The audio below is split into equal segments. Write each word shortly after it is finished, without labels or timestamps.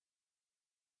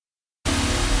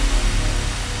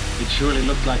It surely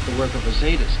looked like the work of a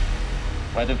sadist.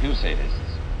 Quite a few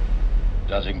sadists,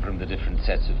 judging from the different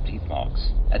sets of teeth marks.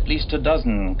 At least a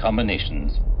dozen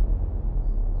combinations.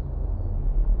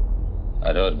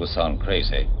 I know it will sound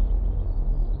crazy,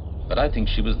 but I think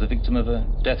she was the victim of a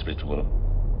death ritual.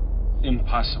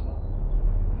 Impossible.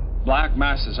 Black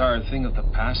masses are a thing of the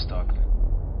past, Doctor.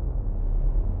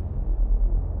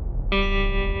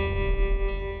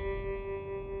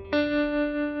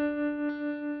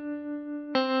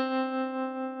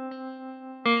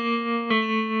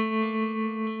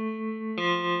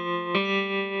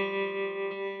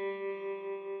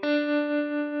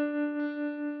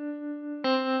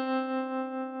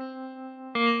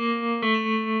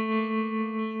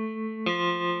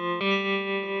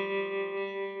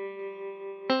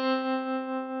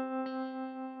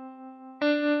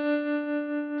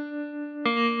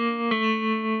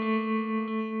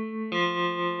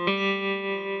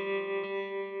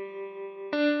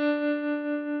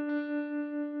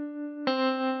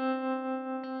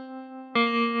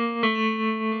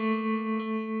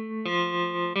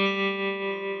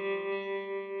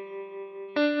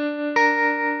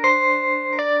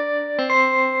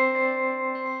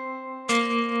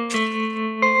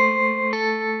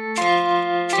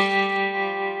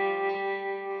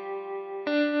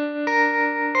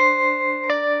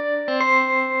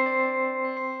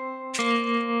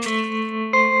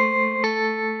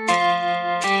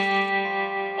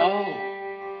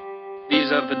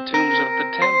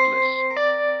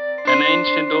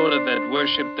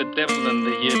 Worshipped the devil in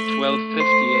the year 1250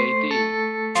 AD.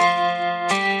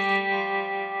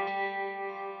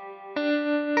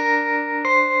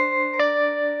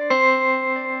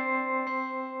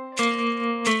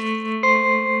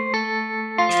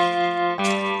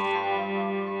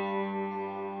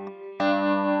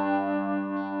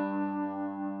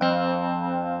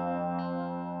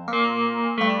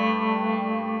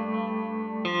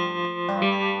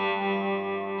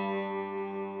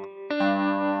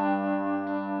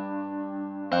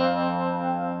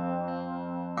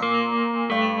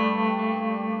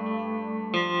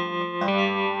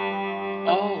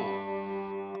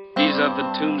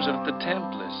 Of the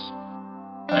Templars,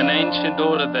 an ancient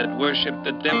order that worshipped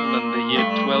the devil in the year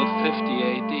 1250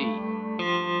 AD.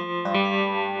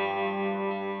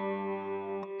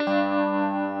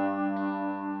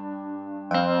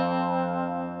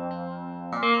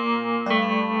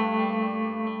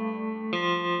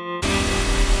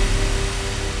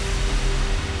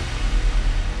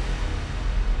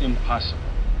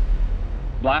 Impossible.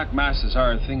 Black masses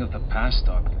are a thing of the past,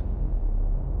 Doctor.